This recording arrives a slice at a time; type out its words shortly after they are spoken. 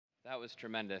That was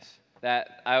tremendous.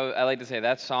 I like to say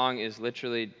that song is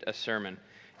literally a sermon,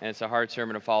 and it's a hard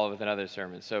sermon to follow with another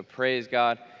sermon. So praise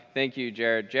God. Thank you,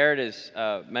 Jared. Jared is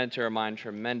a mentor of mine,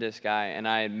 tremendous guy, and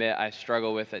I admit I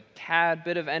struggle with a tad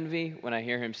bit of envy when I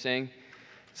hear him sing.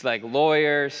 It's like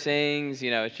lawyer sings,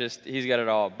 it's just he's got it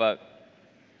all. But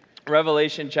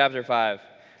Revelation chapter 5.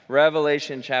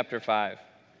 Revelation chapter 5.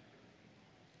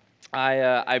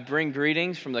 I bring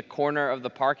greetings from the corner of the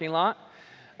parking lot.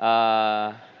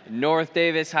 North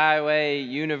Davis Highway,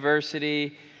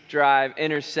 University Drive,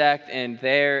 intersect, and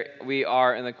there we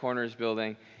are in the Corners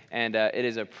building. And it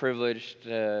is a privilege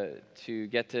to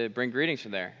get to bring greetings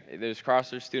from there. There's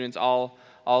Crossers students all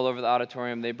over the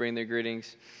auditorium. They bring their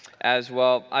greetings as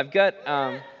well. I've got,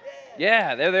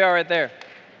 yeah, there they are right there.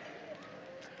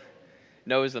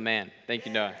 Noah's the man. Thank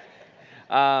you,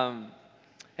 Noah.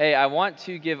 Hey, I want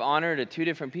to give honor to two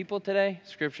different people today.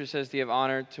 Scripture says to give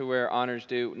honor to where honor's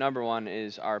due. Number one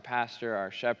is our pastor,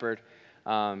 our shepherd.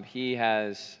 He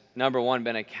has, number one,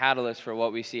 been a catalyst for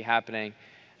what we see happening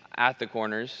at the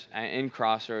Corners, in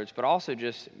Crossroads, but also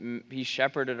just he's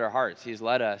shepherded our hearts. He's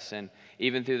led us, and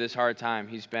even through this hard time,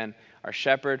 he's been our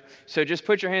shepherd. So just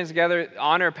put your hands together,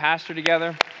 honor pastor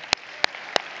together.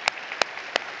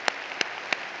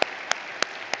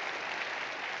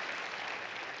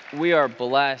 We are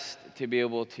blessed to be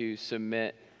able to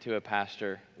submit to a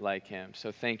pastor like him. So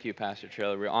thank you, Pastor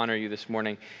Trailer. We honor you this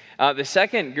morning. The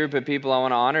second group of people I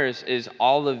want to honor is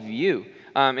all of you.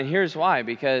 And here's why.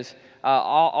 Because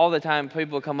all the time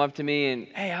people come up to me and,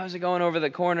 hey, how's it going over the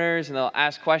Corners? And they'll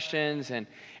ask questions.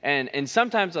 And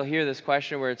sometimes I'll hear this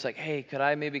question where it's like, hey, could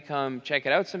I maybe come check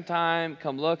it out sometime?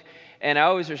 Come look. And I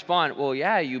always respond, well,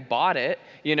 yeah, you bought it,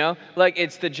 Like,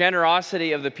 it's the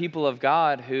generosity of the people of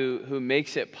God who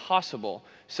makes it possible.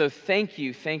 So thank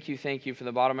you from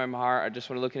the bottom of my heart. I just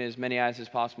want to look in as many eyes as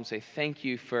possible and say thank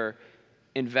you for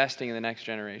investing in the next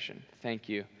generation. Thank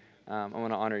you. I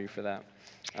want to honor you for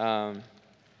that.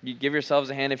 You give yourselves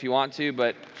a hand if you want to,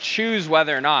 but choose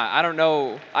whether or not. I don't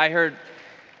know. I heard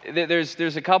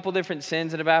there's a couple different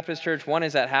sins in a Baptist church. One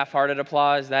is that half-hearted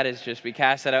applause. That is just we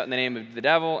cast that out in the name of the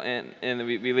devil and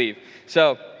we leave.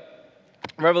 So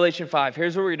Revelation 5.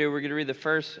 Here's what we're going to do. We're going to read the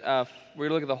first, we're going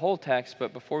to look at the whole text,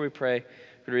 but before we pray,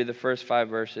 we're going to read the first 5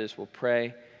 verses. We'll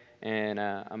pray, and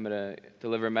I'm going to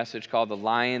deliver a message called The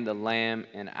Lion, the Lamb,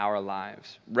 and Our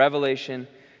Lives. Revelation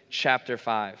chapter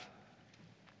 5.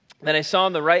 Then I saw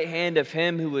on the right hand of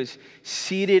him who was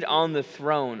seated on the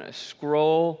throne a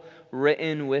scroll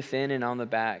written within and on the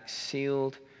back,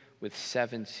 sealed with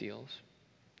 7 seals.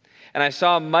 And I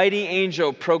saw a mighty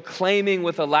angel proclaiming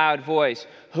with a loud voice,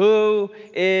 "Who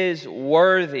is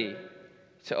worthy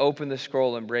to open the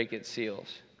scroll and break its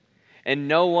seals?" And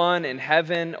no one in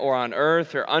heaven or on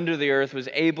earth or under the earth was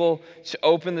able to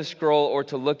open the scroll or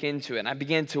to look into it. And I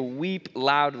began to weep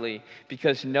loudly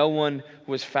because no one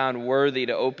was found worthy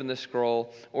to open the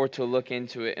scroll or to look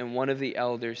into it. And one of the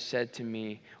elders said to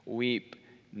me, "Weep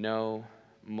no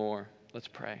more." Let's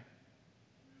pray.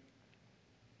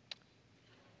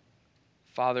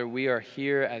 Father, we are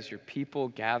here as your people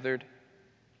gathered,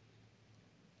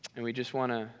 and we just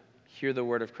want to hear the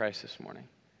word of Christ this morning.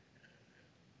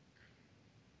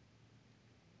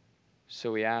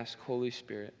 So we ask, Holy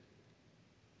Spirit,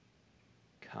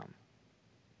 come.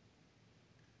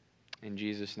 In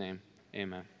Jesus' name,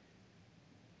 amen.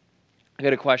 I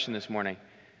got a question this morning.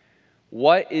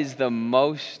 What is the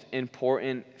most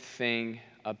important thing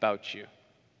about you?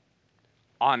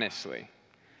 Honestly.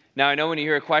 Now, I know when you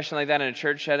hear a question like that in a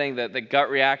church setting, the gut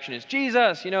reaction is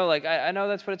Jesus, I know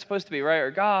that's what it's supposed to be, right?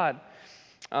 Or God,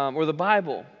 or the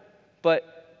Bible.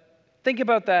 But think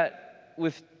about that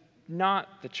with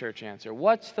not the church answer.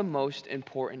 What's the most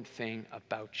important thing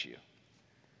about you?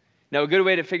 Now, a good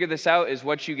way to figure this out is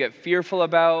what you get fearful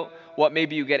about, what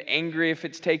maybe you get angry if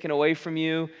it's taken away from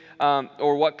you,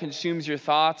 or what consumes your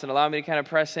thoughts. And allow me to kind of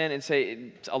press in and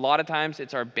say, a lot of times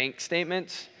it's our bank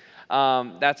statements.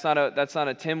 That's not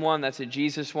a Tim one, that's a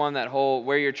Jesus one, that whole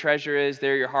where your treasure is,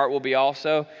 there your heart will be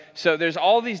also. So there's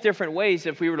all these different ways,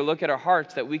 if we were to look at our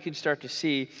hearts, that we could start to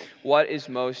see what is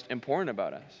most important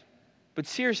about us. But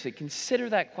seriously, consider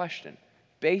that question.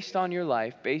 Based on your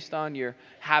life, based on your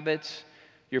habits,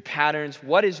 your patterns,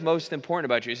 what is most important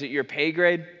about you? Is it your pay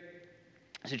grade?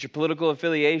 Is it your political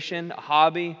affiliation, a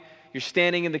hobby, your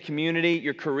standing in the community,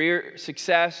 your career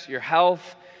success, your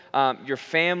health, your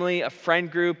family, a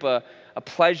friend group, a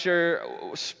pleasure,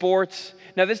 sports?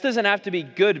 Now, this doesn't have to be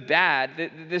good,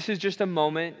 bad. This is just a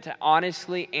moment to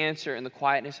honestly answer in the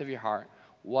quietness of your heart,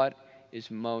 what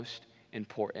is most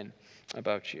important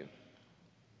about you?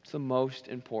 It's the most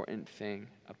important thing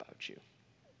about you.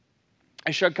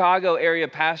 A Chicago area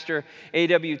pastor,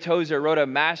 A.W. Tozer, wrote a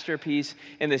masterpiece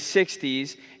in the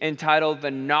 60s entitled The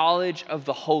Knowledge of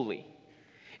the Holy.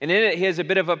 And in it, he has a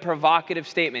bit of a provocative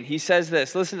statement. He says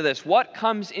this, listen to this: what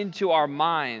comes into our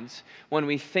minds when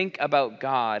we think about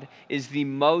God is the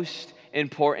most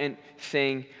important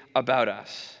thing about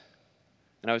us.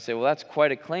 And I would say, well, that's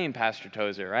quite a claim, Pastor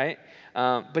Tozer, right?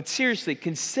 But seriously,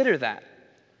 consider that.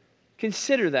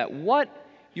 Consider that. What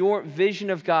your vision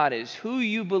of God is, who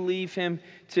you believe him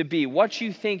to be, what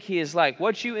you think he is like,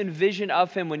 what you envision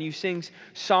of him when you sing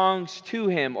songs to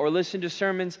him or listen to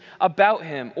sermons about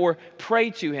him or pray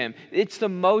to him. It's the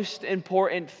most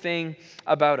important thing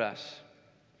about us.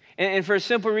 And for a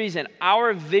simple reason,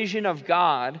 our vision of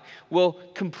God will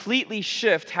completely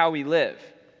shift how we live.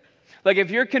 Like if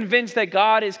you're convinced that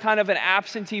God is kind of an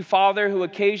absentee father who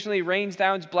occasionally rains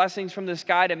down blessings from the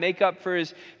sky to make up for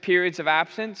his periods of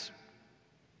absence,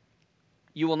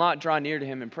 you will not draw near to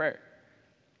him in prayer.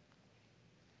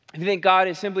 If you think God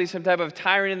is simply some type of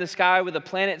tyrant in the sky with a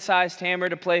planet-sized hammer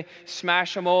to play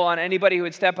smash-a-mole on anybody who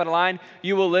would step out of line,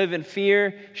 you will live in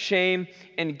fear, shame,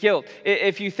 and guilt.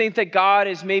 If you think that God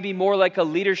is maybe more like a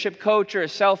leadership coach or a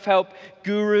self-help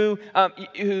guru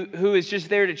who is just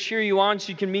there to cheer you on so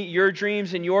you can meet your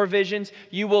dreams and your visions,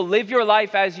 you will live your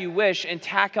life as you wish and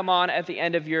tack him on at the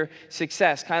end of your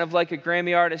success. Kind of like a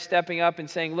Grammy artist stepping up and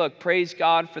saying, look, praise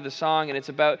God for the song, and it's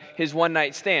about his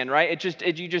one-night stand, right?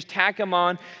 You just tack him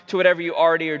on to whatever you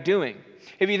already are doing.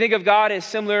 If you think of God as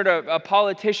similar to a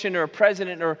politician or a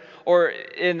president or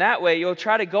in that way, you'll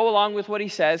try to go along with what he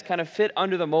says, kind of fit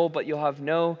under the mold, but you'll have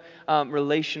no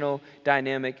relational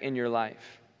dynamic in your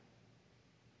life.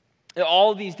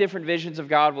 All these different visions of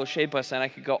God will shape us, and I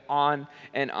could go on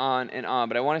and on and on.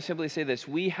 But I want to simply say this: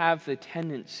 we have the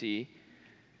tendency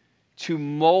to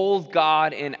mold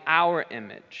God in our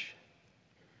image,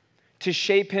 to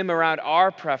shape him around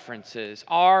our preferences,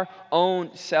 our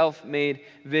own self-made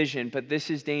vision. But this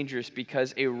is dangerous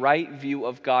because a right view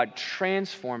of God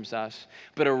transforms us,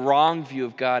 but a wrong view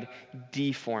of God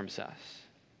deforms us.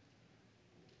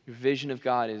 Your vision of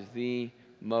God is the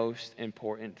most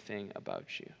important thing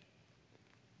about you.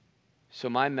 So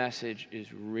my message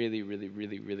is really, really,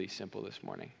 really, really simple this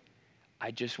morning.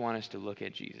 I just want us to look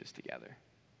at Jesus together.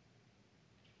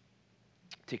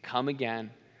 To come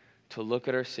again, to look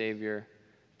at our Savior,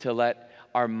 to let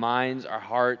our minds, our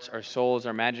hearts, our souls,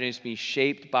 our imaginations be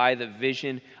shaped by the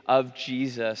vision of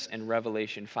Jesus in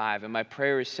Revelation 5. And my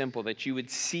prayer is simple, that you would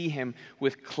see him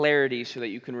with clarity so that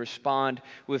you can respond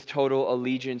with total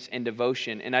allegiance and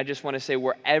devotion. And I just want to say,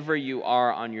 wherever you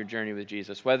are on your journey with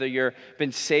Jesus, whether you've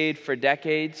been saved for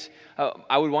decades,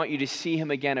 I would want you to see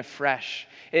him again afresh.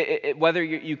 Whether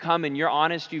you come and you're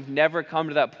honest, you've never come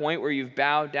to that point where you've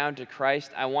bowed down to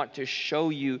Christ, I want to show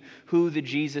you who the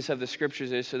Jesus of the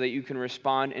Scriptures is so that you can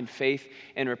respond in faith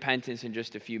and repentance in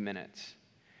just a few minutes.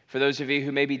 For those of you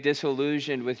who may be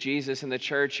disillusioned with Jesus and the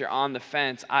church, you're on the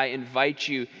fence, I invite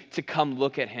you to come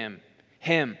look at him.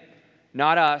 Him,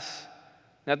 not us,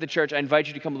 not the church. I invite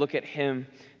you to come look at him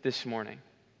this morning.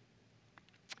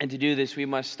 And to do this, we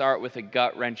must start with a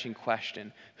gut-wrenching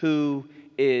question. Who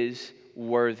is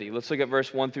worthy? Let's look at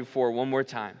verse 1 through 4 one more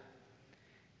time.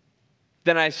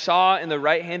 Then I saw in the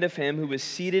right hand of him who was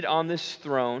seated on this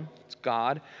throne, it's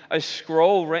God, a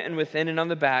scroll written within and on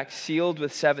the back, sealed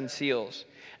with 7 seals.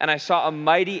 And I saw a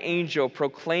mighty angel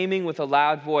proclaiming with a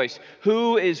loud voice,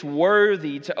 "Who is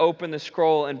worthy to open the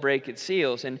scroll and break its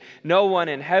seals?" And no one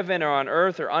in heaven or on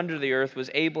earth or under the earth was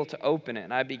able to open it.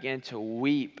 And I began to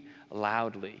weep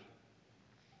loudly.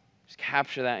 Just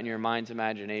capture that in your mind's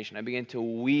imagination. I began to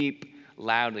weep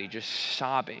loudly, just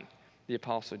sobbing, the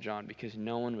Apostle John, because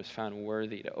no one was found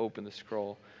worthy to open the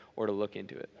scroll or to look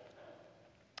into it.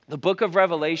 The book of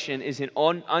Revelation is an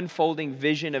unfolding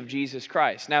vision of Jesus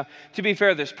Christ. Now, to be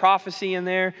fair, there's prophecy in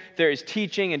there. There is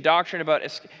teaching and doctrine about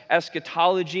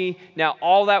eschatology. Now,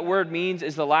 all that word means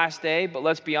is the last day, but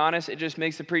let's be honest, it just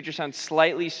makes the preacher sound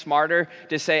slightly smarter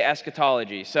to say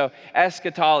eschatology. So,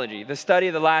 eschatology, the study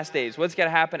of the last days, what's going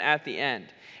to happen at the end.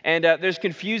 And there's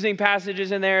confusing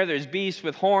passages in there. There's beasts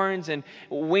with horns and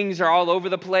wings are all over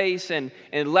the place and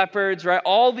leopards, right?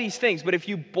 All these things. But if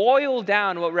you boil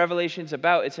down what Revelation's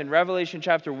about, it's in Revelation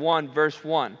chapter 1, verse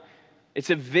 1.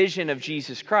 It's a vision of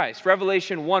Jesus Christ.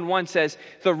 Revelation 1:1 says,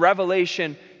 the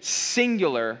revelation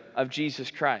singular of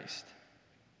Jesus Christ.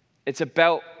 It's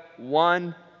about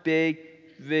one big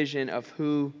vision of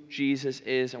who Jesus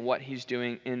is and what he's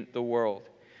doing in the world.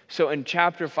 So in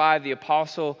chapter 5, the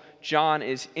Apostle John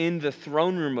is in the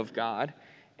throne room of God,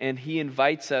 and he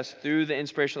invites us through the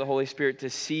inspiration of the Holy Spirit to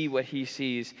see what he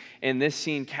sees. And this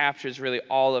scene captures really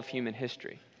all of human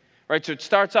history. Right, so it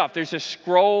starts off, there's a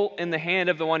scroll in the hand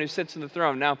of the one who sits on the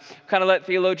throne. Now, kind of let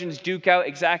theologians duke out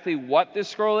exactly what this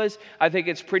scroll is. I think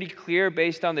it's pretty clear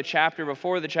based on the chapter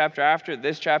before, the chapter after,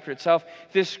 this chapter itself.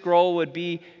 This scroll would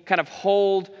be kind of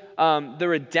hold the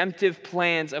redemptive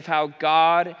plans of how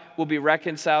God will be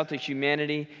reconciled to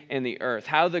humanity and the earth,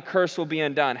 how the curse will be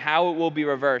undone, how it will be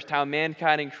reversed, how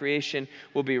mankind and creation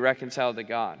will be reconciled to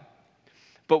God.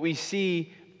 But we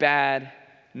see bad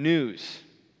news.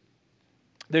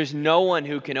 There's no one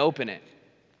who can open it.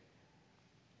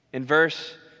 In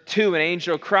verse 2, an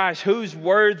angel cries, "Who's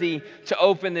worthy to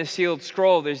open this sealed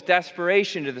scroll?" There's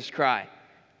desperation to this cry.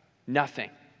 Nothing.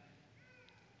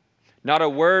 Not a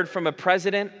word from a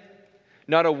president,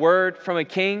 not a word from a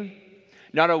king,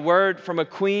 not a word from a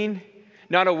queen,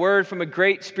 not a word from a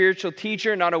great spiritual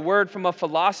teacher, not a word from a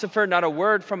philosopher, not a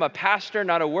word from a pastor,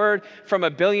 not a word from a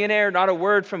billionaire, not a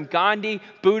word from Gandhi.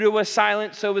 Buddha was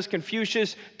silent, so was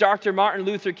Confucius. Dr. Martin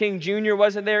Luther King Jr.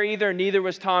 wasn't there either, neither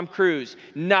was Tom Cruise.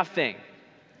 Nothing.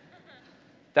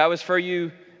 That was for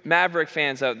you Maverick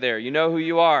fans out there. You know who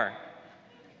you are.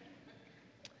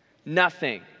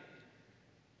 Nothing.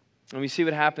 And we see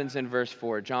what happens in verse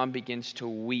 4. John begins to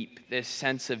weep, this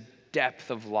sense of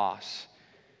depth of loss.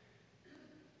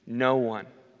 No one.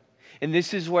 And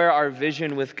this is where our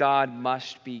vision with God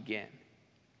must begin.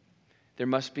 There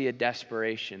must be a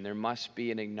desperation. There must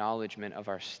be an acknowledgement of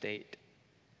our state.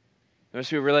 There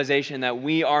must be a realization that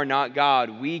we are not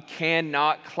God. We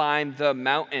cannot climb the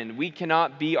mountain. We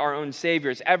cannot be our own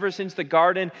saviors. Ever since the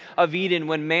Garden of Eden,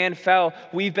 when man fell,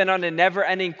 we've been on a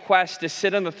never-ending quest to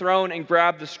sit on the throne and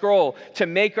grab the scroll, to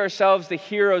make ourselves the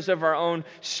heroes of our own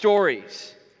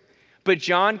stories. But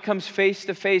John comes face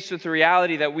to face with the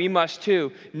reality that we must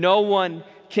too. No one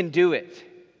can do it.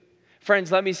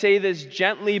 Friends, let me say this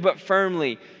gently but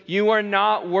firmly. You are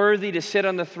not worthy to sit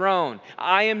on the throne.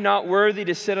 I am not worthy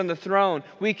to sit on the throne.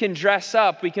 We can dress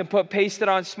up. We can put pasted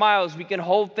on smiles. We can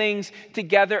hold things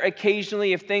together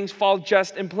occasionally if things fall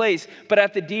just in place. But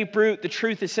at the deep root, the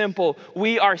truth is simple.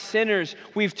 We are sinners.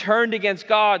 We've turned against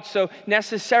God. So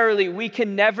necessarily, we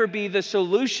can never be the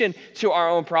solution to our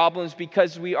own problems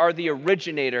because we are the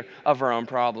originator of our own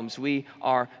problems. We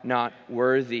are not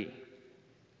worthy.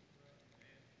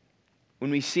 When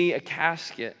we see a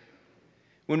casket,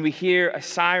 when we hear a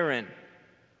siren,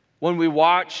 when we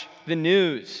watch the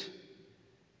news,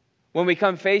 when we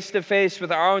come face to face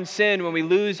with our own sin, when we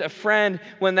lose a friend,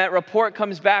 when that report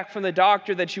comes back from the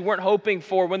doctor that you weren't hoping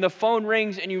for, when the phone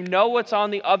rings and you know what's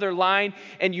on the other line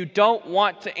and you don't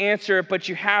want to answer it, but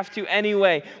you have to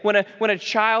anyway, when a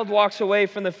child walks away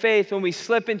from the faith, when we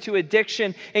slip into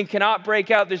addiction and cannot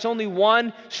break out, there's only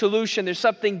one solution. There's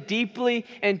something deeply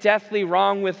and deathly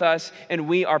wrong with us, and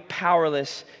we are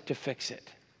powerless to fix it.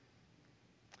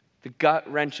 The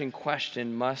gut-wrenching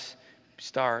question must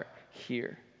start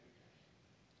here.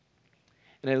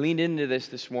 And I leaned into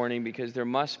this morning because there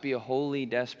must be a holy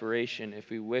desperation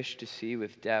if we wish to see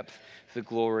with depth the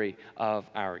glory of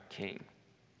our King.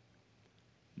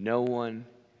 No one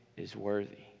is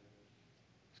worthy.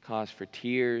 It's cause for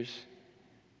tears.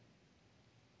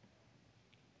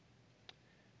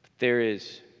 But there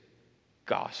is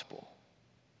gospel.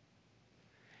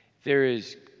 There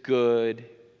is good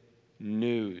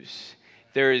news.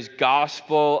 There is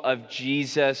gospel of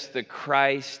Jesus the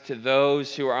Christ to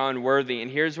those who are unworthy. And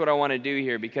here's what I want to do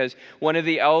here, because one of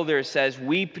the elders says,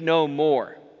 "Weep no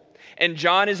more." And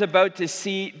John is about to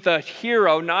see the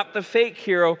hero, not the fake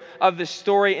hero, of the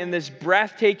story in this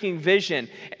breathtaking vision.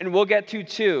 And we'll get to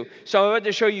 2. So I'm about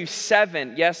to show you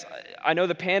 7. Yes, I know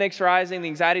the panic's rising, the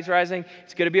anxiety's rising.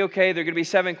 It's going to be okay. There are going to be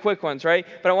 7 quick ones, right?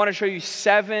 But I want to show you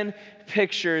 7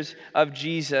 pictures of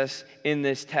Jesus in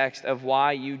this text of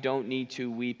why you don't need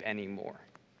to weep anymore.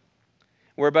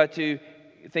 We're about to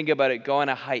think about it, go on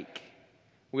a hike.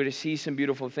 We're going to see some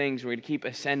beautiful things. We're going to keep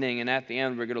ascending, and at the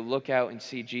end, we're going to look out and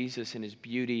see Jesus and his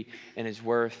beauty and his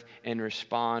worth and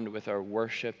respond with our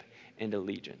worship and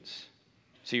allegiance.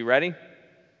 So you ready?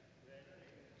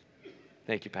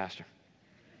 Thank you, Pastor.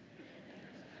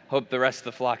 Hope the rest of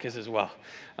the flock is as well.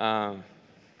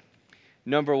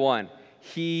 Number 1,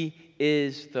 he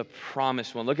is the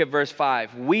promised one. Look at verse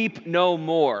 5. Weep no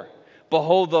more.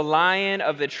 Behold, the Lion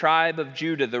of the tribe of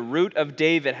Judah, the Root of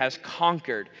David, has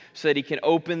conquered so that he can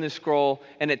open the scroll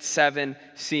and its 7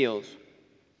 seals.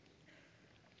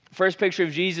 First picture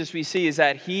of Jesus we see is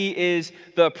that he is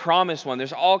the promised one.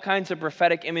 There's all kinds of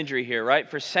prophetic imagery here,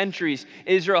 right? For centuries,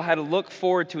 Israel had to look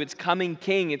forward to its coming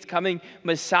king, its coming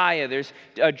Messiah. There's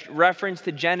a reference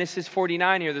to Genesis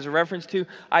 49 here. There's a reference to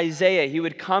Isaiah. He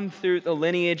would come through the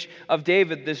lineage of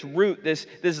David. This root, this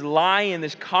lion,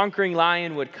 this conquering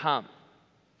lion would come.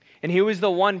 And he was the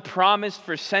one promised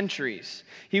for centuries.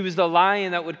 He was the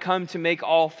lion that would come to make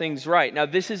all things right. Now,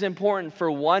 this is important for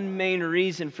one main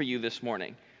reason for you this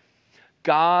morning.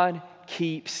 God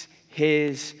keeps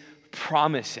his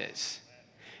promises.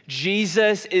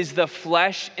 Jesus is the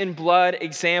flesh and blood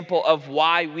example of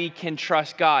why we can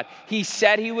trust God. He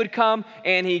said he would come,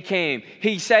 and he came.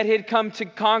 He said he'd come to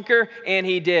conquer, and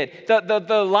he did.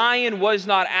 The lion was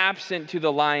not absent to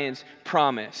the lion's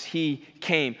promise. He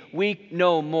came. We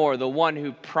know more. The one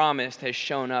who promised has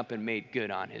shown up and made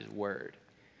good on his word.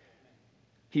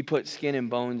 He put skin and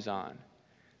bones on.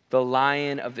 The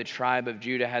Lion of the tribe of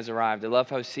Judah has arrived. I love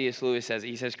how C.S. Lewis says it.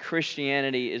 He says,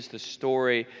 Christianity is the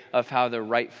story of how the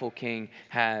rightful king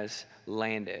has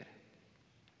landed.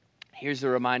 Here's the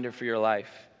reminder for your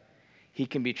life. He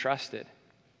can be trusted.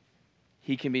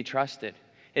 He can be trusted.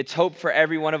 It's hope for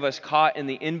every one of us caught in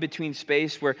the in-between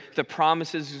space where the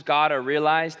promises of God are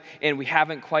realized and we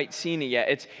haven't quite seen it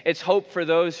yet. It's hope for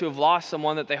those who have lost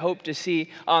someone that they hope to see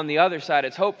on the other side.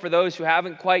 It's hope for those who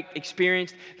haven't quite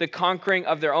experienced the conquering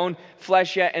of their own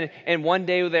flesh yet, and one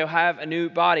day they'll have a new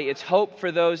body. It's hope for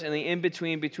those in the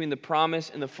in-between, between the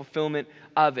promise and the fulfillment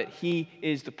of it. He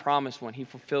is the promised one. He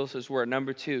fulfills his word.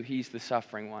 Number 2, he's the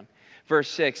suffering one. Verse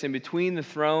 6, and between the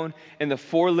throne and the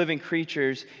 4 living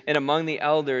creatures and among the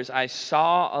elders, I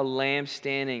saw a lamb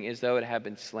standing as though it had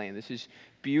been slain. This is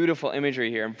beautiful imagery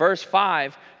here. In verse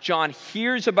 5, John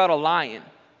hears about a lion.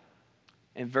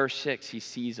 In verse 6, he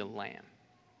sees a lamb.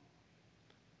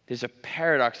 There's a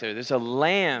paradox there. There's a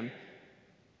lamb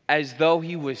as though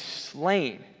he was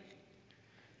slain.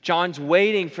 John's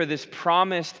waiting for this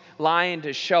promised lion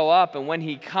to show up, and when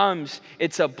he comes,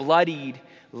 it's a bloodied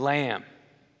lamb.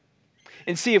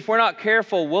 And see, if we're not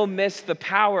careful, we'll miss the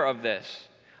power of this.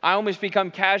 I almost become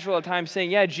casual at times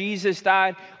saying, yeah, Jesus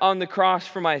died on the cross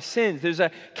for my sins. There's a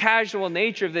casual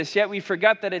nature of this, yet we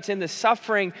forget that it's in the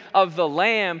suffering of the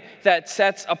Lamb that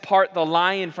sets apart the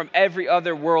lion from every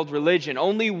other world religion.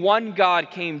 Only one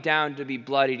God came down to be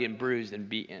bloodied and bruised and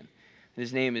beaten.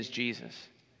 His name is Jesus.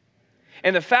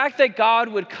 And the fact that God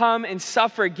would come and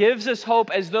suffer gives us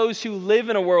hope as those who live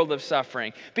in a world of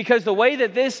suffering. Because the way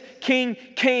that this king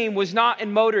came was not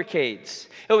in motorcades.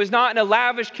 It was not in a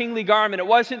lavish kingly garment. It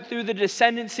wasn't through the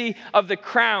descendancy of the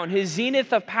crown. His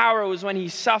zenith of power was when he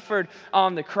suffered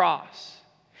on the cross.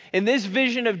 And this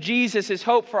vision of Jesus is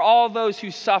hope for all those who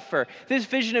suffer. This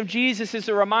vision of Jesus is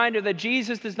a reminder that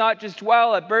Jesus does not just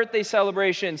dwell at birthday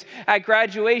celebrations, at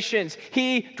graduations.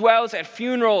 He dwells at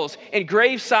funerals and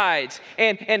gravesides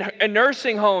and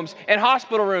nursing homes and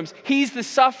hospital rooms. He's the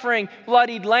suffering,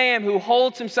 bloodied lamb who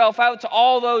holds himself out to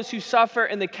all those who suffer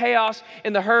in the chaos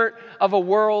and the hurt of a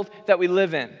world that we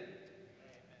live in.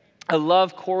 I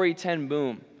love Corrie ten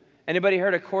Boom. Anybody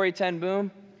heard of Corrie ten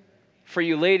Boom? For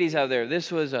you ladies out there,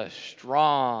 this was a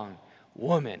strong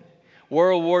woman.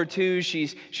 World War II,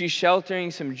 she's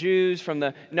sheltering some Jews from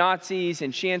the Nazis,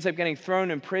 and she ends up getting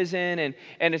thrown in prison. And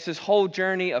it's this whole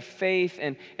journey of faith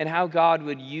and how God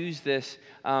would use this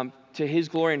to his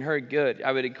glory and her good.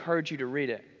 I would encourage you to read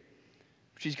it.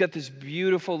 She's got this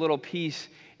beautiful little piece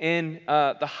in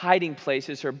The Hiding Place,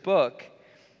 is her book,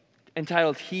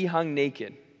 entitled He Hung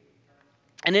Naked.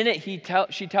 And in it,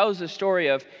 she tells the story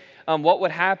of what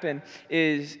would happen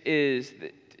is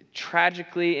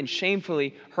tragically and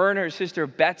shamefully, her and her sister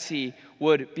Betsy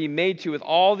would be made to, with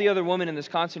all the other women in this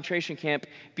concentration camp,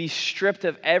 be stripped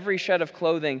of every shred of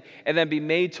clothing and then be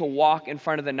made to walk in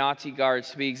front of the Nazi guards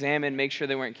to be examined, make sure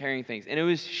they weren't carrying things. And it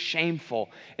was shameful,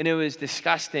 and it was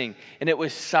disgusting, and it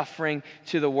was suffering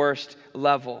to the worst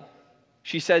level.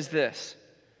 She says this,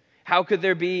 how could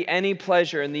there be any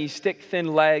pleasure in these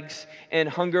stick-thin legs and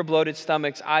hunger-bloated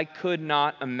stomachs? I could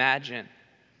not imagine.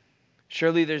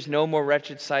 Surely there's no more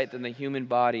wretched sight than the human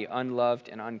body, unloved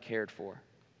and uncared for.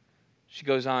 She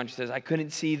goes on, she says, I couldn't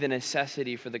see the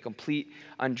necessity for the complete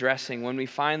undressing. When we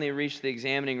finally reached the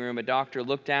examining room, a doctor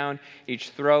looked down each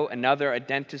throat, another, a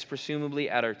dentist presumably,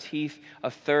 at our teeth, a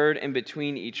third in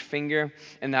between each finger,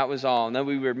 and that was all. And then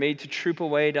we were made to troop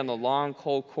away down the long,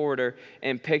 cold corridor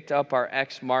and picked up our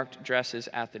X-marked dresses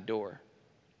at the door.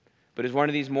 But it's one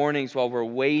of these mornings while we're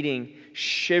waiting,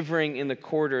 shivering in the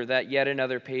corridor, that yet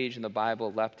another page in the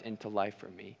Bible leapt into life for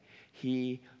me.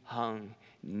 He hung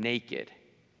naked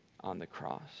on the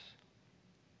cross.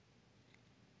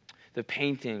 The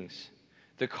paintings,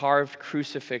 the carved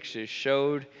crucifixes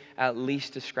showed at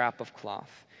least a scrap of cloth.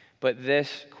 But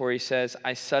this, Corrie says,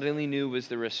 I suddenly knew was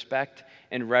the respect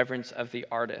and reverence of the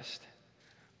artist.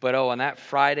 But on that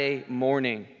Friday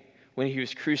morning when he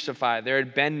was crucified, there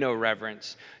had been no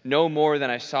reverence, no more than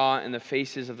I saw in the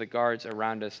faces of the guards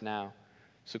around us now.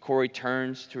 So Corrie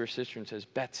turns to her sister and says,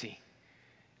 Betsy,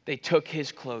 they took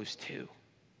his clothes too.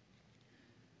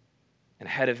 And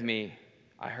ahead of me,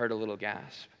 I heard a little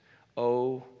gasp.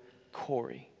 Oh,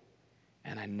 Corey.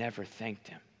 And I never thanked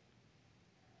him.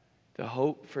 The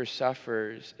hope for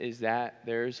sufferers is that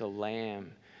there's a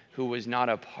lamb who was not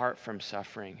apart from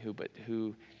suffering, but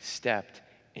who stepped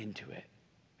into it.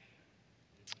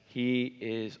 He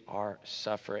is our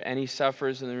sufferer. Any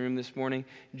sufferers in the room this morning?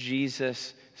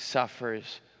 Jesus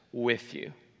suffers with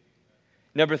you.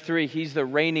 Number 3, he's the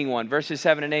reigning one. Verses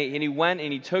 7 and 8. And he went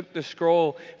and he took the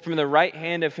scroll from the right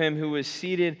hand of him who was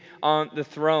seated on the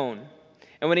throne.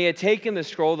 And when he had taken the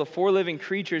scroll, the 4 living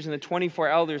creatures and the 24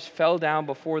 elders fell down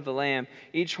before the Lamb,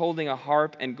 each holding a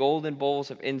harp and golden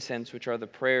bowls of incense, which are the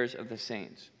prayers of the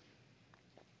saints.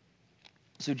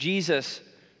 So Jesus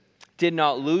did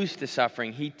not lose to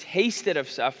suffering. He tasted of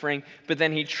suffering, but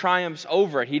then he triumphs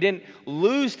over it. He didn't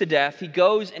lose to death. He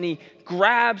goes and he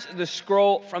grabs the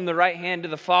scroll from the right hand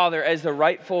of the Father as the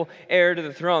rightful heir to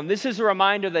the throne. This is a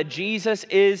reminder that Jesus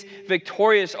is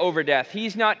victorious over death.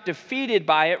 He's not defeated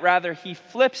by it. Rather, he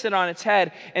flips it on its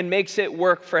head and makes it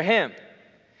work for him.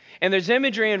 And there's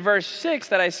imagery in verse 6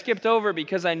 that I skipped over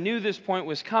because I knew this point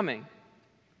was coming.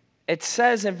 It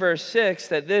says in verse 6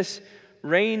 that this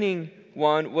reigning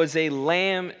one was a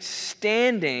lamb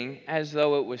standing as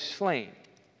though it was slain.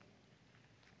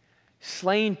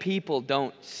 Slain people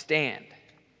don't stand.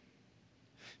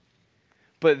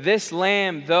 But this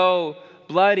lamb, though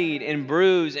bloodied and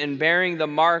bruised and bearing the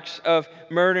marks of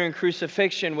murder and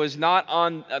crucifixion, was not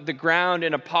on the ground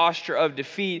in a posture of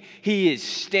defeat. He is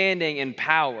standing in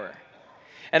power.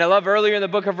 And I love earlier in the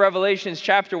book of Revelations,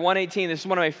 chapter 118, this is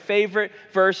one of my favorite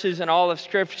verses in all of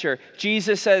Scripture.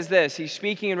 Jesus says this, he's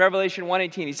speaking in Revelation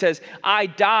 118. He says, I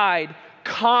died,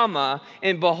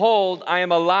 and behold, I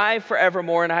am alive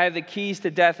forevermore, and I have the keys to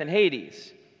death and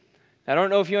Hades. I don't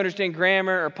know if you understand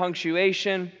grammar or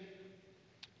punctuation,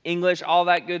 English, all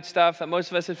that good stuff that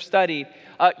most of us have studied.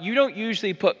 You don't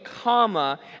usually put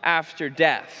comma after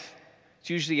death. It's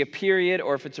usually a period,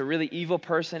 or if it's a really evil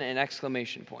person, an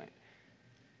exclamation point.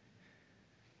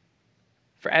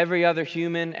 For every other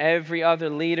human, every other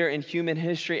leader in human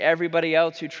history, everybody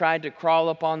else who tried to crawl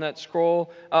up on that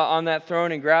scroll, on that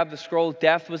throne and grab the scroll,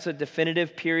 death was a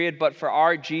definitive period. But for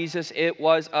our Jesus, it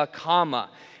was a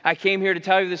comma. I came here to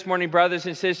tell you this morning, brothers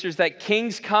and sisters, that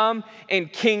kings come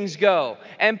and kings go.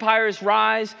 Empires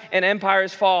rise and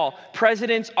empires fall.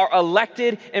 Presidents are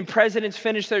elected and presidents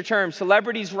finish their terms.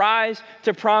 Celebrities rise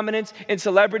to prominence and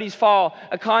celebrities fall.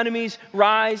 Economies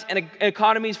rise and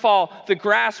economies fall. The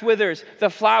grass withers, the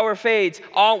flower fades.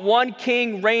 One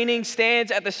king reigning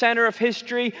stands at the center of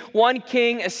history. One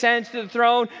king ascends to the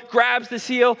throne, grabs the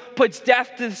seal, puts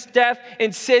death to death,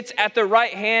 and sits at the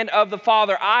right hand of the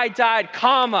Father. I died,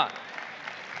 comma.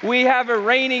 We have a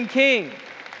reigning king.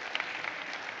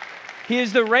 He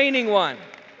is the reigning one.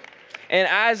 And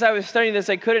as I was studying this,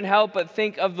 I couldn't help but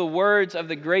think of the words of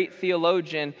the great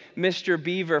theologian, Mr.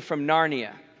 Beaver from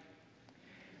Narnia.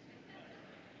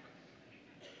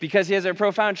 Because he has a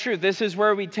profound truth. This is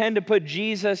where we tend to put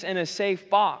Jesus in a safe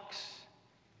box.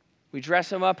 We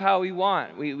dress him up how we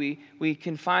want. We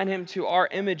confine him to our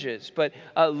images. But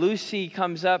Lucy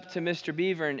comes up to Mr.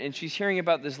 Beaver, and she's hearing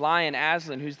about this lion,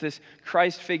 Aslan, who's this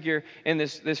Christ figure in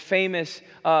this famous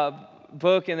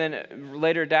book, and then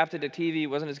later adapted to TV. It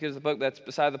wasn't as good as the book. That's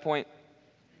beside the point.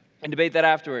 And debate that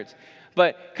afterwards.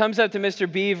 But comes up to Mr.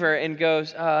 Beaver and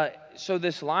goes, so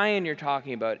this lion you're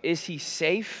talking about, is he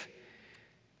safe?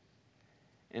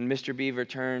 And Mr. Beaver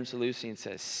turns to Lucy and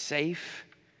says, safe?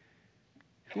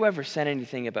 Whoever said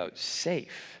anything about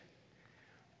safe?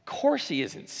 Of course he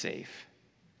isn't safe,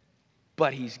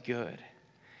 but he's good.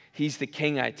 He's the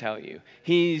king, I tell you.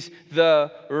 He's the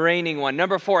reigning one.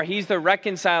 Number 4, he's the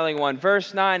reconciling one.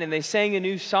 Verse 9, and they sang a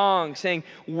new song, saying,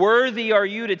 worthy are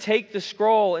you to take the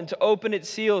scroll and to open its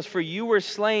seals, for you were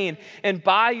slain, and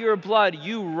by your blood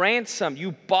you ransomed,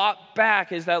 you bought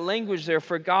back, is that language there,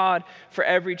 for God, for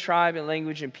every tribe and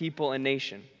language and people and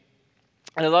nation.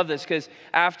 And I love this because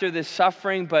after this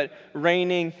suffering but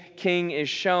reigning king is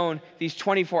shown, these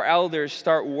 24 elders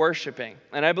start worshiping.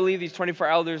 And I believe these 24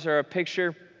 elders are a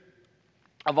picture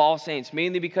of all saints,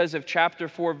 mainly because of chapter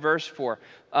 4, verse 4.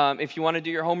 If you want to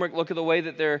do your homework, look at the way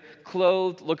that they're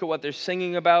clothed, look at what they're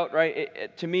singing about,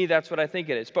 right? To me, that's what I think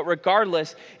it is. But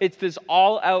regardless, it's this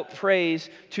all-out praise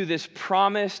to this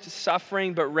promised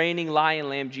suffering but reigning lion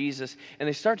lamb, Jesus. And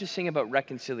they start to sing about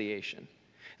reconciliation.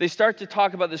 They start to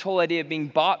talk about this whole idea of being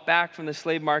bought back from the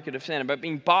slave market of sin, about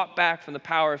being bought back from the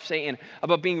power of Satan,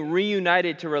 about being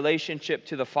reunited to relationship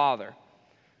to the Father.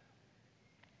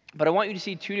 But I want you to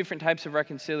see 2 different types of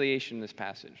reconciliation in this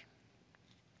passage.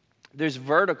 There's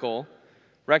vertical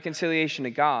reconciliation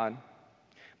to God,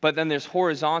 But then there's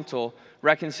horizontal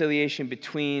reconciliation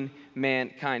between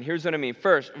mankind. Here's what I mean.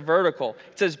 First, vertical.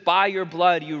 It says, by your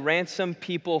blood you ransom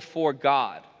people for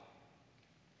God.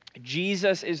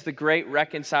 Jesus is the great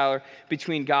reconciler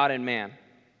between God and man.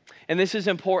 And this is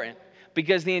important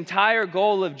because the entire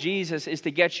goal of Jesus is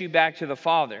to get you back to the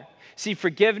Father. See,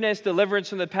 forgiveness, deliverance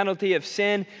from the penalty of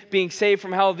sin, being saved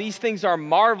from hell, these things are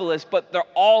marvelous, but they're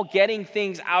all getting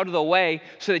things out of the way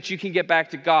so that you can get back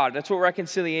to God. That's what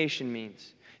reconciliation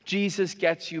means. Jesus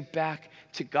gets you back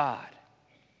to God.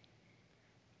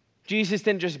 Jesus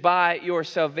didn't just buy your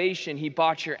salvation, he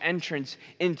bought your entrance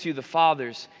into the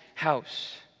Father's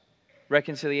house.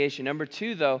 Reconciliation. Number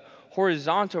two, though,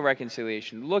 horizontal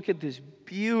reconciliation. Look at this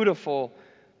beautiful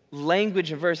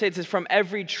language in verse 8. It says, from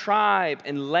every tribe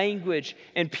and language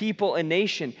and people and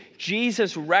nation.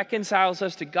 Jesus reconciles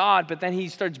us to God, but then he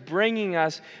starts bringing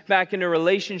us back into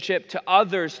relationship to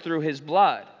others through his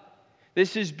blood.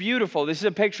 This is beautiful. This is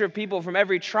a picture of people from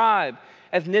every tribe,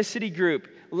 ethnicity group,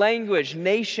 language,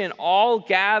 nation, all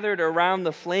gathered around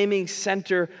the flaming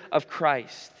center of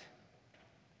Christ.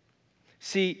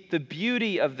 See, the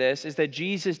beauty of this is that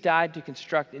Jesus died to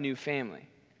construct a new family.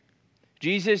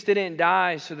 Jesus didn't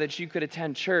die so that you could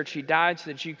attend church. He died so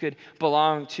that you could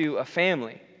belong to a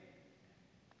family.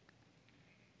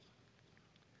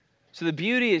 So the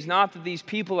beauty is not that these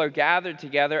people are gathered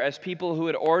together as people who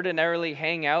would ordinarily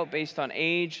hang out based on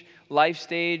age, life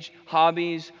stage,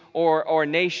 hobbies, or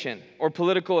nation, or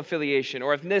political affiliation,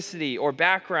 or ethnicity, or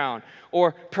background,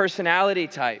 or personality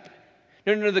type.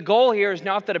 No, the goal here is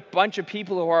not that a bunch of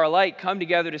people who are alike come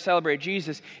together to celebrate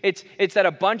Jesus. It's that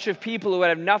a bunch of people who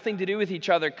have nothing to do with each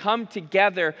other come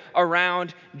together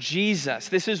around Jesus.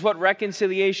 This is what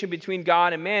reconciliation between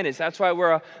God and man is. That's why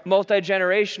we're a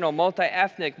multi-generational,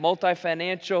 multi-ethnic,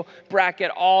 multi-financial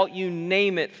bracket, all, you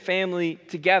name it, family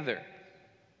together.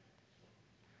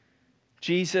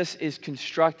 Jesus is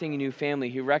constructing a new family.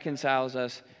 He reconciles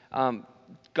us,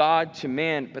 God to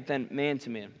man, but then man to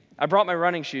man. I brought my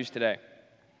running shoes today.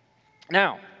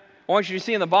 Now, I want you to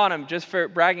see in the bottom, just for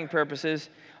bragging purposes,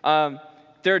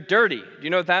 they're dirty. Do you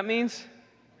know what that means?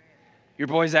 Your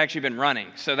boy's actually been running.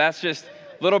 So that's just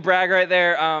a little brag right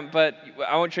there, but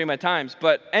I won't show you my times.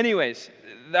 But anyways,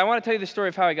 I want to tell you the story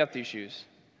of how I got these shoes,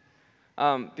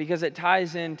 because it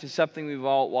ties into something we've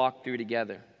all walked through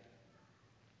together.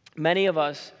 Many of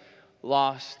us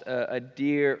lost a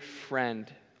dear friend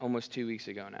almost 2 weeks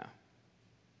ago now,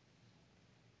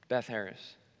 Beth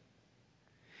Harris.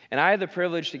 And I had the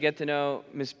privilege to get to know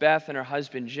Miss Beth and her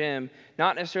husband, Jim,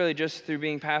 not necessarily just through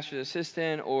being pastor's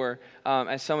assistant or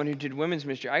as someone who did women's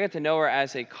ministry. I got to know her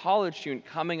as a college student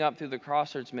coming up through the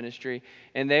Crossroads ministry,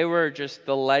 and they were just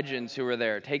the legends who were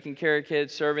there, taking care of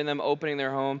kids, serving them, opening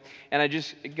their home. And I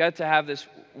just got to have this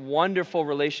wonderful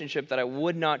relationship that I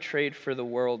would not trade for the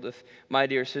world with my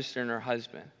dear sister and her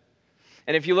husband.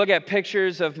 And if you look at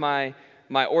pictures of my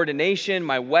ordination,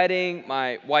 my wedding,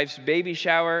 my wife's baby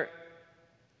shower,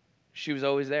 she was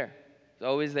always there.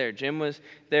 Always there. Jim was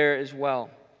there as well.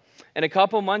 And a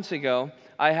couple months ago,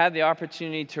 I had the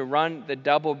opportunity to run the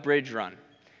Double Bridge Run.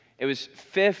 It was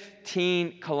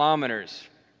 15 kilometers.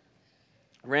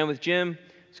 I ran with Jim.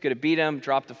 I was going to beat him,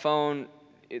 dropped the phone.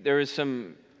 There was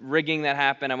some rigging that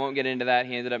happened. I won't get into that.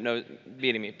 He ended up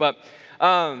beating me. But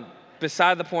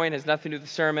beside the point, has nothing to do with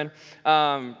the sermon.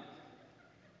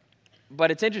 But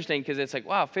it's interesting because it's like,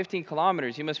 wow, 15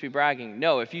 kilometers, you must be bragging.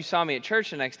 No, if you saw me at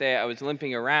church the next day, I was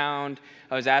limping around.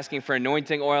 I was asking for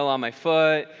anointing oil on my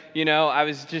foot. I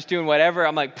was just doing whatever.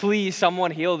 I'm like, please,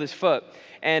 someone heal this foot.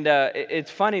 And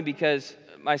it's funny because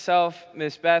myself,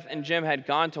 Miss Beth, and Jim had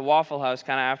gone to Waffle House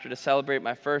kind of after to celebrate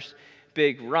my first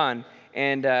big run.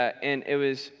 And it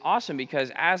was awesome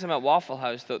because as I'm at Waffle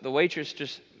House, the waitress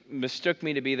just mistook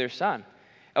me to be their son.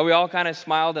 And we all kind of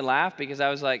smiled and laughed because I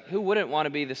was like, who wouldn't want to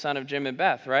be the son of Jim and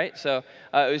Beth, right? So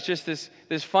it was just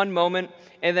this fun moment.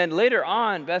 And then later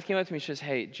on, Beth came up to me and she says,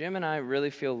 hey, Jim and I really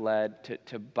feel led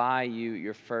to buy you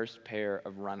your first pair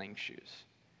of running shoes.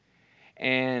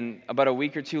 And about a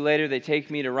week or two later, they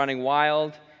take me to Running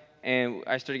Wild, and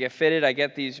I start to get fitted. I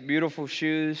get these beautiful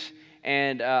shoes.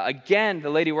 And again, the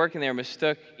lady working there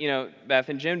mistook, Beth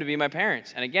and Jim to be my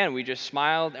parents. And again, we just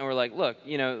smiled and we're like, look,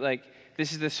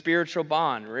 this is the spiritual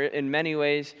bond. In many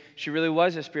ways, she really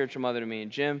was a spiritual mother to me, and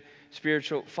Jim,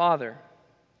 spiritual father.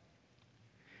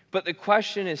 But the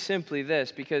question is simply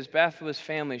this, because Beth was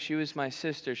family. She was my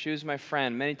sister. She was my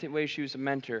friend. Many ways she was a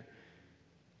mentor.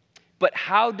 But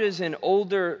how does an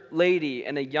older lady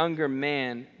and a younger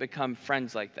man become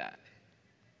friends like that?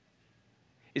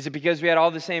 Is it because we had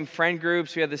all the same friend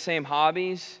groups, we had the same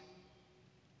hobbies?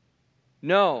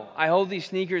 No, I hold these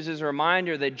sneakers as a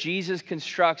reminder that Jesus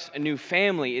constructs a new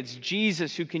family. It's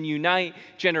Jesus who can unite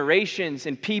generations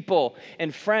and people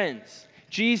and friends.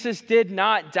 Jesus did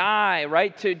not die,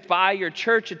 right, to buy your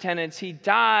church attendance. He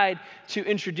died to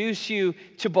introduce you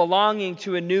to belonging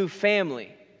to a new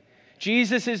family.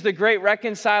 Jesus is the great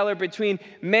reconciler between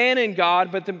man and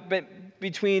God, but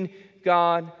between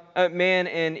man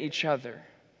and each other.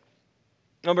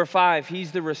 Number 5,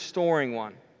 he's the restoring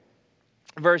one.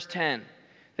 Verse 10,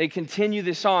 they continue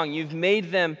the song. You've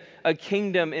made them a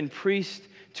kingdom and priests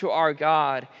to our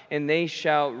God, and they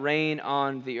shall reign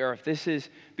on the earth. This is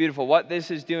beautiful. What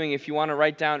this is doing, if you want to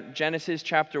write down Genesis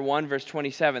chapter 1, verse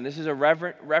 27, this is a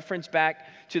reference back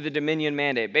to the dominion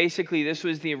mandate. Basically, this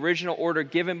was the original order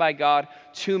given by God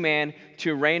to man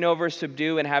to reign over,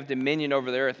 subdue, and have dominion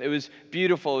over the earth. It was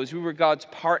beautiful. It was we were God's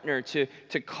partner to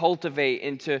cultivate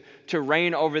and to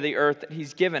reign over the earth that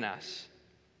he's given us.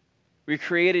 We're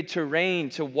created to reign,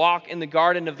 to walk in the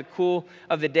garden of the cool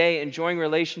of the day, enjoying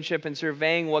relationship and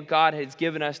surveying what God has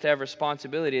given us to have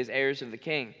responsibility as heirs of the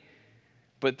King.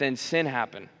 But then sin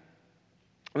happened.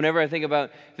 Whenever I think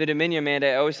about the dominion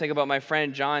mandate, I always think about my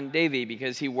friend John Davey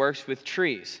because he works with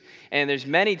trees. And there's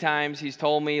many times he's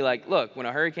told me, like, look, when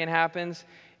a hurricane happens,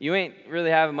 you ain't really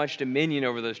having much dominion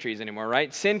over those trees anymore,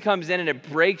 right? Sin comes in and it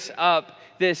breaks up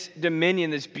this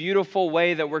dominion, this beautiful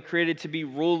way that we're created to be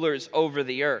rulers over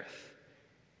the earth.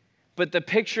 But the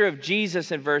picture of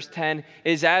Jesus in verse 10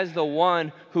 is as the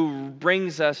one who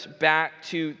brings us back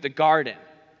to the garden.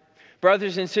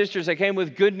 Brothers and sisters, I came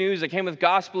with good news. I came with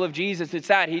gospel of Jesus. It's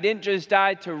that he didn't just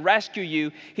die to rescue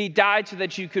you. He died so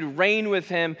that you could reign with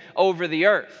him over the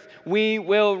earth. We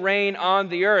will reign on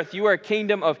the earth. You are a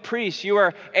kingdom of priests. You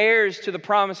are heirs to the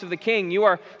promise of the King. You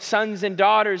are sons and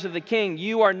daughters of the King.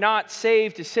 You are not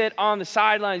saved to sit on the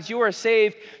sidelines. You are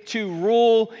saved to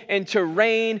rule and to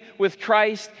reign with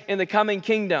Christ in the coming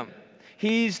kingdom.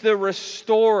 He's the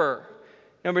restorer.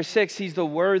 Number 6, he's the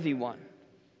worthy one.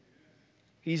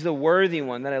 He's the worthy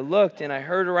one. Then I looked and I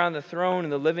heard around the throne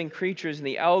and the living creatures and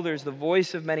the elders the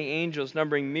voice of many angels,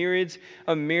 numbering myriads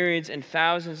of myriads and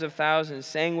thousands of thousands,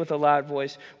 saying with a loud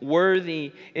voice,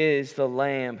 "Worthy is the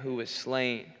Lamb who was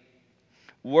slain.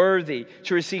 Worthy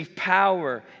to receive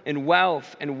power and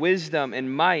wealth and wisdom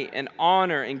and might and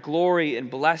honor and glory and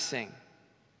blessing."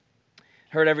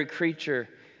 Heard every creature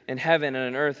in heaven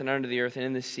and on earth and under the earth and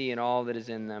in the sea and all that is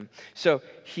in them. So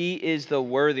he is the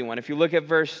worthy one. If you look at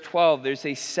verse 12, there's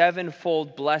a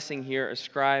sevenfold blessing here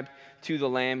ascribed to the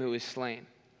Lamb who is slain.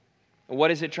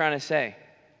 What is it trying to say?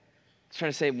 It's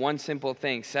trying to say one simple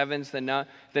thing. 7's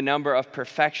the number of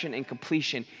perfection and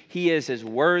completion. He is as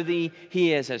worthy.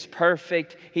 He is as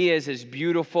perfect. He is as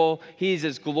beautiful. He is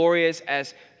as glorious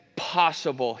as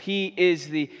possible. He is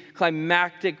the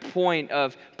climactic point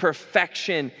of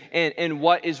perfection and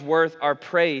what is worth our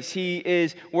praise. He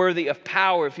is worthy of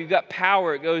power. If you've got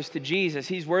power, it goes to Jesus.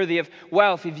 He's worthy of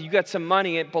wealth. If you've got some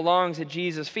money, it belongs at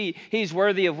Jesus' feet. He's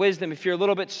worthy of wisdom. If you're a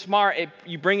little bit smart,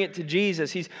 you bring it to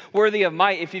Jesus. He's worthy of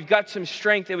might. If you've got some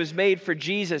strength, it was made for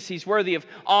Jesus. He's worthy of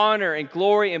honor and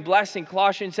glory and blessing.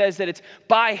 Colossians says that it's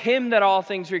by him that all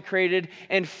things were created,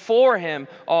 and for him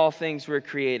all things were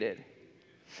created.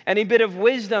 Any bit of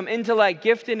wisdom, intellect,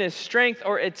 giftedness, strength,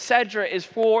 or etc. is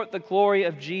for the glory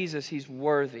of Jesus. He's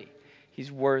worthy.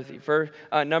 He's worthy.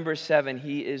 Number 7,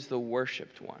 he is the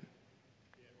worshiped one.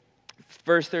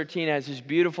 Verse 13 has this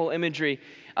beautiful imagery.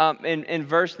 In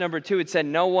verse number 2, it said,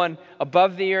 no one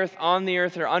above the earth, on the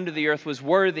earth, or under the earth was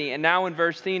worthy. And now in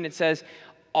verse 13, it says,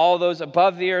 all those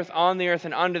above the earth, on the earth,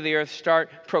 and under the earth start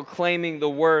proclaiming the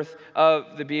worth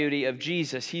of the beauty of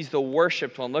Jesus. He's the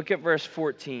worshiped one. Look at verse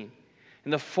 14.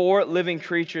 And the 4 living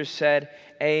creatures said,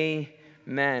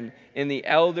 Amen. And the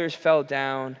elders fell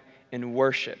down and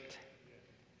worshiped.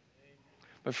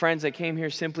 But friends, I came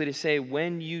here simply to say,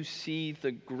 when you see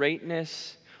the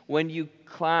greatness, when you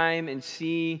climb and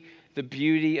see the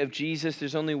beauty of Jesus,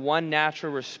 there's only one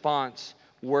natural response: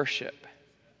 worship.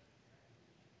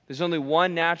 There's only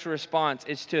one natural response.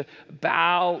 It's to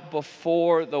bow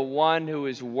before the one who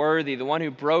is worthy, the one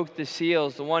who broke the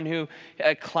seals, the one who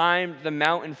climbed the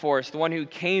mountain for us, the one who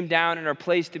came down in our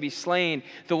place to be slain,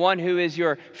 the one who is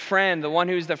your friend, the one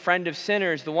who is the friend of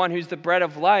sinners, the one who's the bread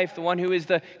of life, the one who is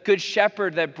the good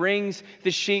shepherd that brings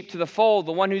the sheep to the fold,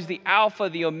 the one who's the Alpha,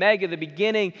 the Omega, the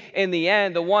beginning and the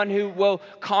end, the one who will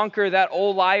conquer that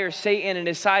old liar Satan and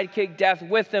his sidekick death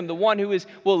with him, the one who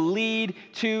will lead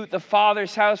to the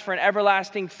Father's house for an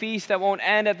everlasting feast that won't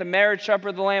end at the marriage supper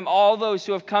of the Lamb, all those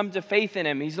who have come to faith in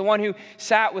him. He's the one who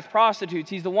sat with prostitutes.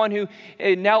 He's the one who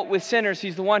knelt with sinners.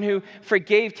 He's the one who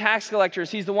forgave tax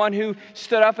collectors. He's the one who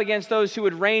stood up against those who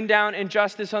would rain down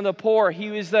injustice on the poor.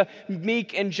 He was the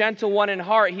meek and gentle one in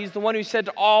heart. He's the one who said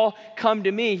to all, come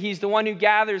to me. He's the one who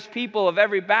gathers people of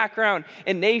every background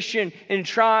and nation and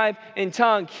tribe and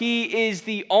tongue. He is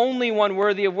the only one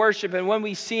worthy of worship. And when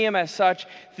we see him as such,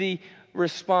 the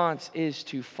response is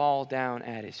to fall down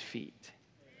at his feet.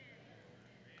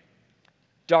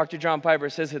 Dr. John Piper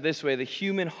says it this way: the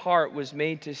human heart was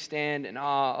made to stand in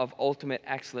awe of ultimate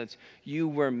excellence. You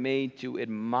were made to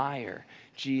admire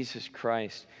Jesus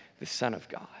Christ, the Son of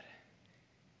God.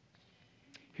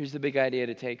 Here's the big idea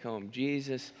to take home.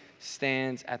 Jesus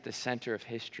stands at the center of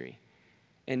history,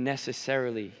 and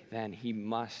necessarily then he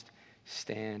must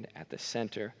stand at the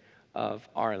center of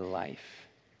our life.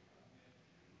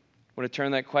 I want to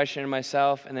turn that question to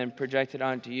myself and then project it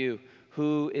onto you.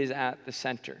 Who is at the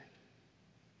center?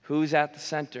 Who's at the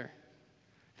center?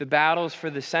 The battle is for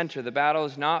the center. The battle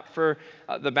is not for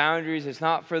the boundaries. It's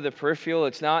not for the peripheral.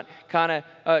 It's not kind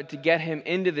of to get him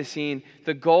into the scene.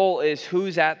 The goal is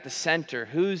who's at the center,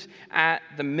 who's at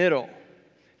the middle.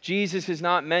 Jesus is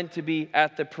not meant to be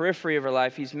at the periphery of our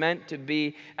life. He's meant to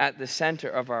be at the center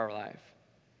of our life.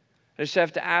 I just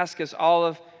have to ask us, all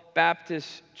of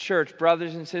Baptist Church,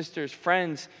 brothers and sisters,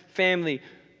 friends, family,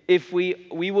 if we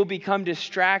will become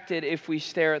distracted if we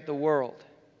stare at the world.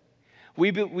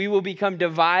 We will become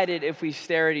divided if we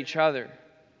stare at each other.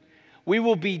 We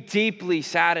will be deeply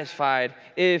satisfied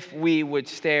if we would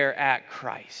stare at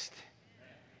Christ.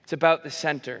 It's about the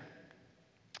center.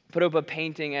 Put up a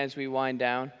painting as we wind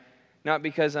down. Not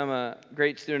because I'm a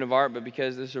great student of art, but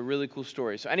because this is a really cool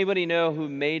story. So anybody know who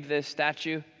made this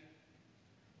statue?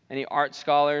 Any art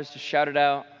scholars? Just shout it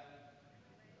out.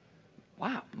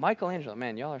 Wow, Michelangelo.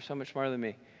 Man, y'all are so much smarter than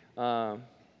me. I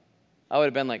would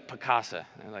have been like Picasso.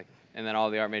 And then all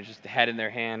the art majors, just the head in their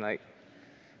hand.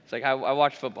 It's like I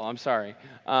watch football. I'm sorry.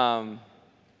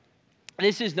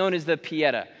 This is known as the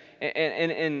Pieta.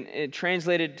 And it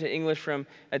translated to English from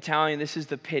Italian, this is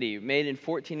the Pity, made in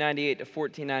 1498 to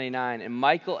 1499. And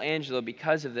Michelangelo,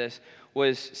 because of this,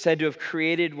 was said to have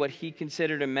created what he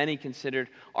considered and many considered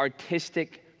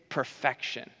artistic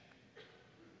perfection.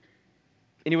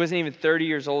 And he wasn't even 30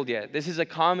 years old yet. This is a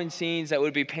common scene that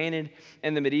would be painted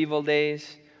in the medieval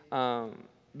days.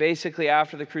 Basically,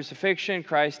 after the crucifixion,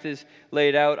 Christ is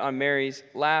laid out on Mary's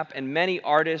lap, and many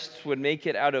artists would make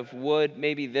it out of wood,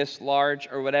 maybe this large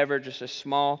or whatever, just a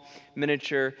small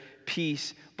miniature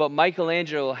piece. But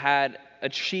Michelangelo had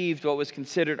achieved what was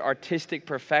considered artistic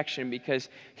perfection because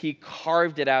he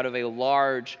carved it out of a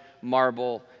large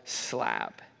marble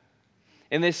slab.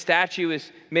 And this statue is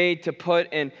made to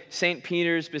put in St.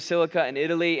 Peter's Basilica in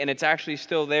Italy, and it's actually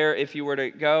still there if you were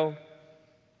to go.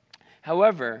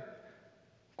 However,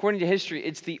 according to history,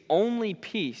 it's the only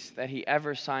piece that he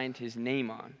ever signed his name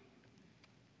on.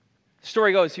 The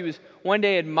story goes, he was one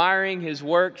day admiring his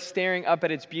work, staring up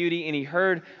at its beauty, and he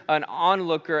heard an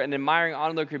admiring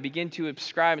onlooker begin to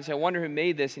ascribe and say, I wonder who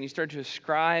made this. And he started to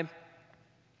ascribe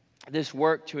this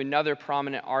work to another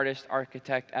prominent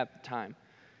architect at the time.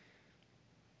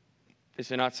 This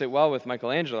did not sit well with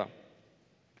Michelangelo,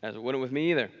 as it wouldn't with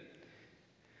me either.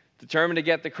 Determined to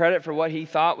get the credit for what he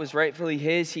thought was rightfully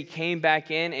his, he came back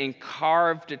in and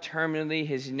carved determinedly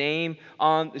his name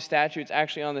on the statue. It's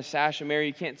actually on the sash of Mary.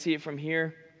 You can't see it from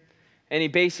here. And he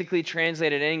basically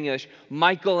translated in English,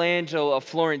 Michelangelo of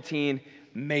Florentine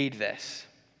made this.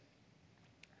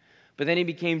 But then he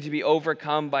became to be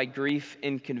overcome by grief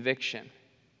and conviction.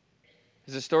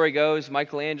 As the story goes,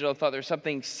 Michelangelo thought there was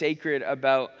something sacred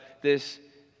about this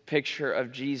picture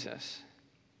of Jesus.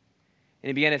 And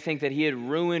he began to think that he had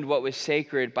ruined what was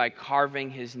sacred by carving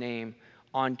his name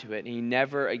onto it. And he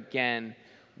never again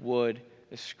would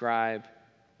ascribe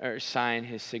or sign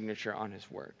his signature on his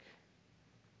work.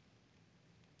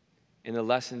 And the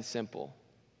lesson's simple.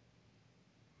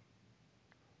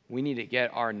 We need to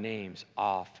get our names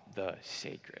off the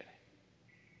sacred.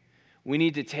 We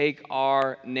need to take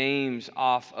our names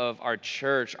off of our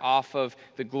church, off of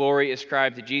the glory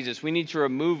ascribed to Jesus. We need to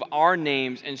remove our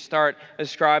names and start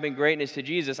ascribing greatness to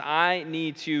Jesus. I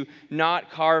need to not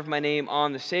carve my name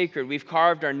on the sacred. We've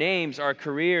carved our names, our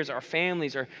careers, our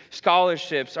families, our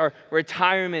scholarships, our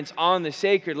retirements on the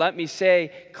sacred. Let me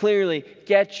say clearly,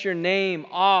 get your name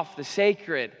off the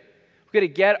sacred. We've got to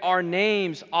get our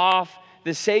names off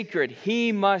the sacred.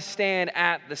 He must stand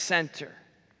at the center.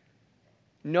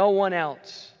 No one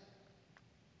else.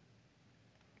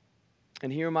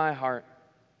 And hear my heart.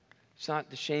 It's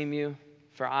not to shame you,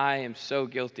 for I am so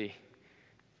guilty.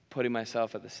 putting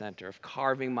myself at the center, of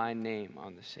carving my name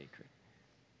on the sacred.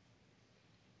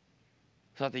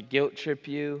 It's not to guilt trip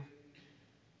you.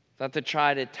 It's not to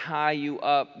try to tie you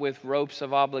up with ropes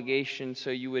of obligation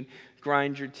so you would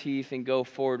grind your teeth and go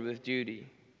forward with duty.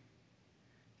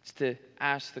 It's to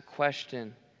ask the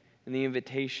question and the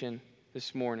invitation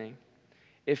this morning.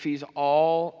 If he's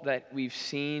all that we've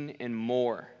seen and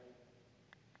more,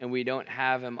 and we don't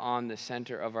have him on the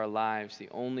center of our lives, the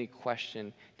only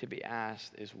question to be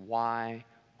asked is, why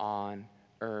on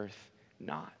earth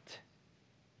not?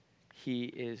 He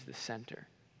is the center.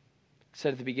 I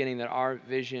said at the beginning that our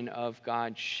vision of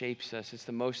God shapes us. It's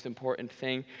the most important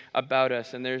thing about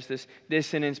us. And there's this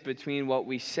dissonance between what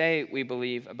we say we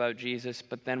believe about Jesus,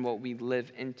 but then what we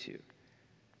live into.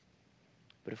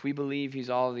 But if we believe he's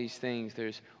all of these things,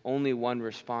 there's only one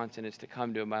response, and it's to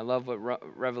come to him. I love what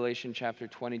Revelation chapter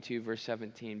 22, verse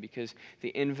 17, because the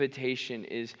invitation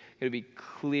is going to be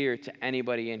clear to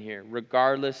anybody in here,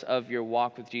 regardless of your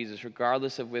walk with Jesus,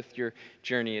 regardless of what your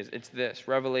journey is. It's this,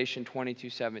 Revelation 22,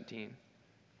 17.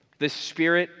 The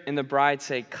Spirit and the bride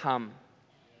say, come.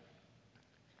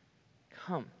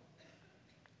 Come.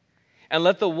 And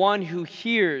let the one who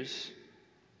hears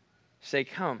say,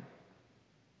 come.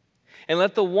 And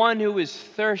let the one who is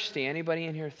thirsty, anybody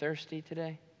in here thirsty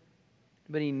today?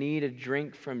 Anybody need a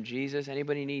drink from Jesus?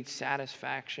 Anybody need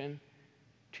satisfaction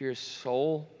to your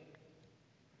soul?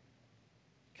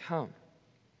 Come.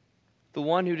 The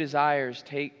one who desires,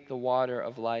 take the water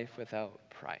of life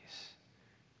without price.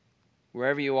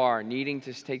 Wherever you are, needing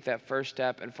to take that first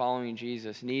step in following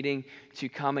Jesus, needing to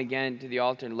come again to the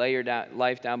altar and lay your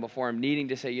life down before him, needing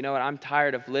to say, you know what, I'm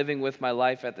tired of living with my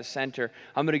life at the center.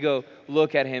 I'm going to go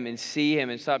look at him and see him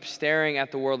and stop staring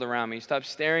at the world around me, stop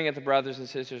staring at the brothers and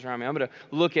sisters around me. I'm going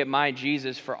to look at my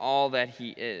Jesus for all that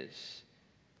he is.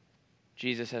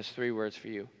 Jesus has 3 words for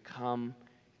you. Come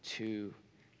to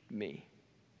me.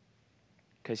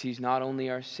 Because he's not only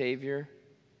our Savior,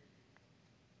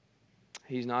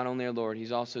 he's not only our Lord,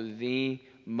 he's also the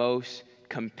most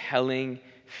compelling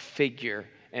figure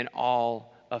in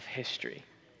all of history.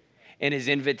 And his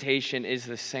invitation is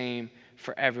the same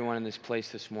for everyone in this place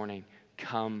this morning.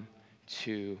 Come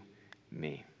to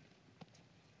me.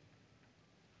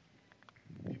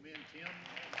 Amen, Tim.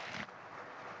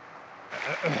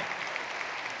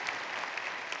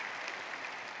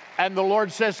 And the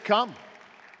Lord says, come.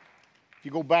 If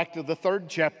you go back to the 3rd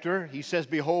chapter, he says,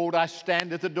 behold, I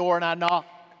stand at the door and I knock.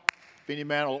 If any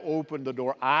man will open the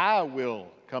door, I will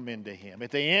come into him. At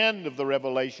the end of the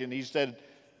Revelation, he said,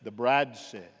 the bride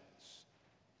says,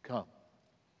 come.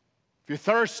 If you're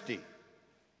thirsty,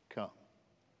 come.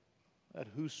 Let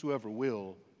whosoever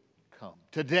will come.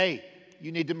 Today,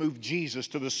 you need to move Jesus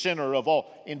to the center of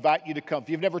all. Invite you to come. If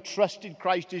you've never trusted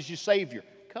Christ as your Savior,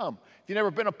 come. If you've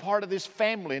never been a part of this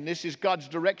family and this is God's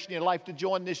direction in your life to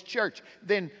join this church,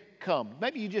 then come.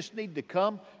 Maybe you just need to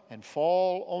come and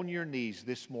fall on your knees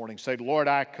this morning. Say, Lord,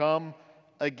 I come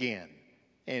again.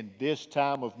 And this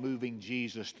time of moving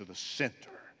Jesus to the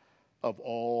center of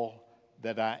all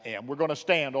that I am. We're going to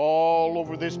stand all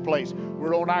over this place.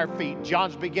 We're on our feet.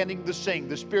 John's beginning to sing.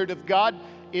 The Spirit of God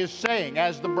is saying,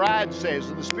 as the bride says,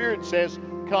 and the Spirit says,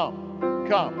 come.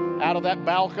 Come. Out of that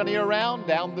balcony around,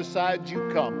 down the sides you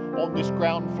come. On this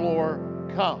ground floor,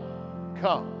 come.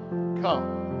 Come.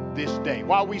 Come this day.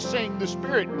 While we sing, the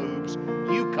Spirit moves.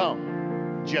 You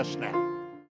come just now.